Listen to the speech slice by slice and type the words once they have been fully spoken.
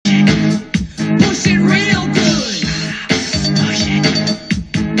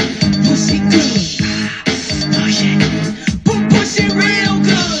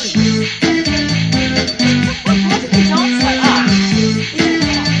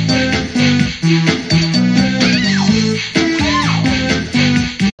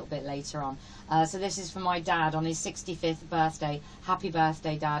So this is for my dad on his 65th birthday. Happy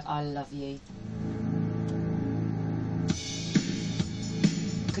birthday, Dad. I love you.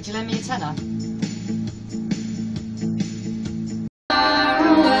 Could you lend me a tenner? Far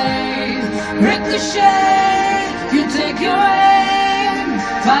away, ricochet, you take your aim.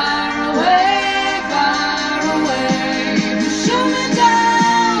 Far away, shoot me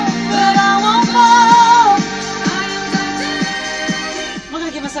down, but I won't fall. I'm not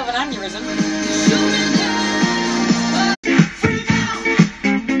gonna give myself an aneurysm. Shoot me down, free now.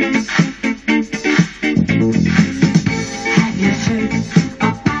 Have you heard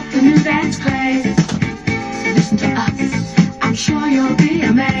about the new dance craze? Listen to us, I'm sure you'll be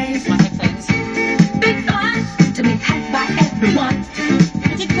amazed. My headphones. Big fun to be had by everyone.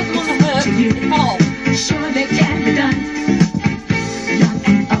 I did put them on the hook. Oh, sure they can be done. Young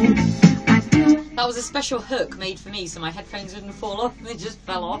and old, I do. That was a special hook made for me, so my headphones wouldn't fall off. They just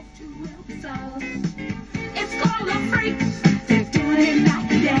fell off. It's called a freak. They're doing it back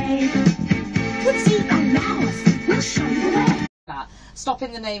today. Whoopsie, allow us. We'll show you the way. Stop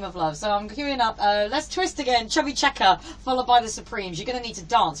in the name of love. So I'm queuing up. Let's twist again. Chubby Checker, followed by the Supremes. You're going to need to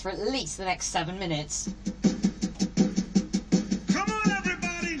dance for at least the next 7 minutes. Come on,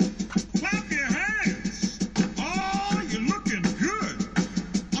 everybody. Clap your hands. Oh, you're looking good.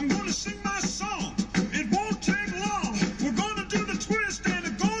 I'm going to sing my song. It won't take long. We're going to do the twist, and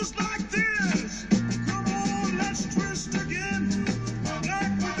it goes like this. Come on, let's twist again. Like we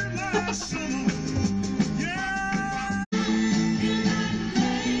did last summer.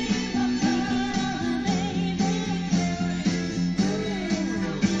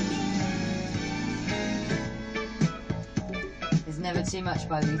 Never Too Much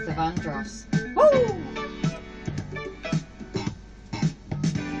by Luther Vandross. Woo!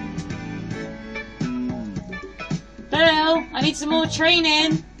 Bill, I need some more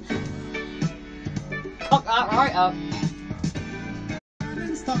training. Cock that right up.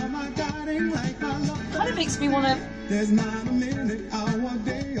 Kind of makes me want to sort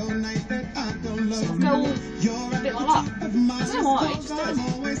of go a bit like that. I don't know why, it just does.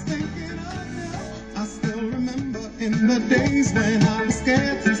 I still remember in the days when I was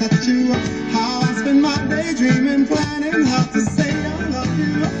scared to touch you, how I spent my day dreaming, planning how to say I love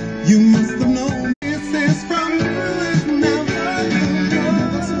you. You must have known this is from you. It never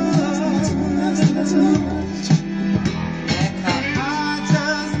I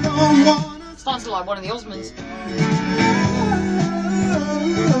just don't wanna. Starting to like one of the Osmonds.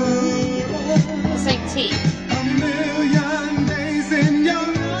 Same teeth. A million days in your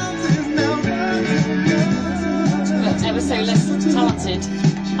arms is never. But ever so less talented.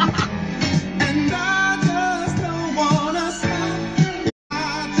 And I just don't wanna stop. I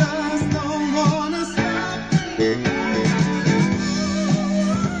just don't wanna stop.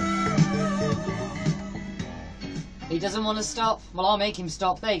 He doesn't want to stop. Well, I'll make him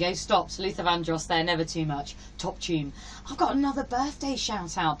stop. There you go, stopped. Luther Vandross there, Never Too Much. Top tune. I've got another birthday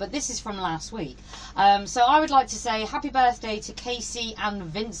shout out, but this is from last week. So I would like to say happy birthday to Casey and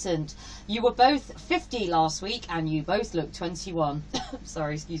Vincent. You were both 50 last week and you both look 21.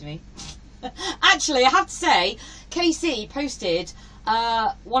 Sorry, excuse me. Actually, I have to say, Casey posted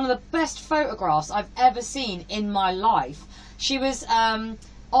one of the best photographs I've ever seen in my life. She was...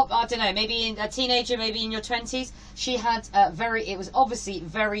 I don't know, maybe a teenager, maybe in your 20s. She had it was obviously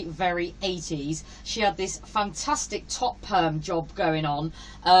very, very 80s. She had this fantastic top perm job going on.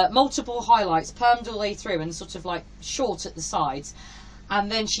 Multiple highlights, permed all the way through and sort of like short at the sides.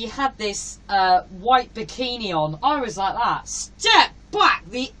 And then she had this white bikini on. I was like that. Step back,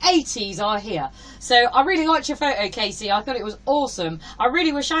 the 80s are here. So I really liked your photo, Casey. I thought it was awesome. I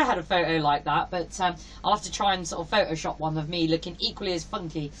really wish I had a photo like that, but I'll have to try and sort of Photoshop one of me looking equally as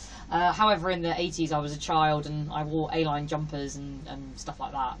funky. However, in the 80s I was a child and I wore A-line jumpers and stuff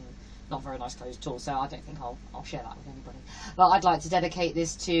like that, and not very nice clothes at all, so I don't think I'll share that with anybody. But I'd like to dedicate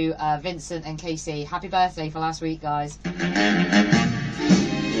this to Vincent and Casey. Happy birthday for last week, guys.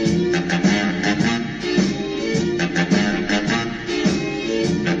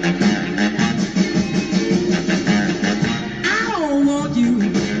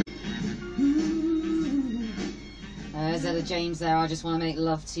 There's Ella James there. I just want to make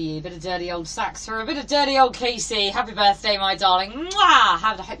love to you. Bit of dirty old sax for a bit of dirty old Casey. Happy birthday, my darling. Mwah! I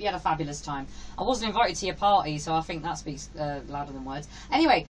hope you had a fabulous time. I wasn't invited to your party, so I think that speaks louder than words.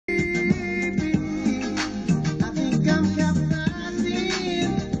 Anyway.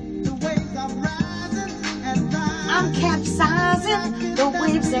 I'm capsizing, the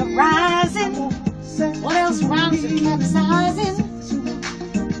waves are rising. What else rhymes with capsizing?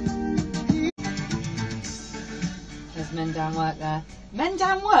 There's men down work there. Men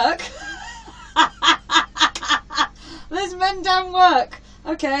down work? This men don't work.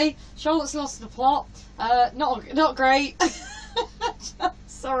 Okay, Charlotte's lost the plot. Not great.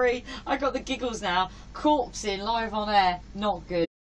 Sorry, I got the giggles now. Corpsing live on air. Not good.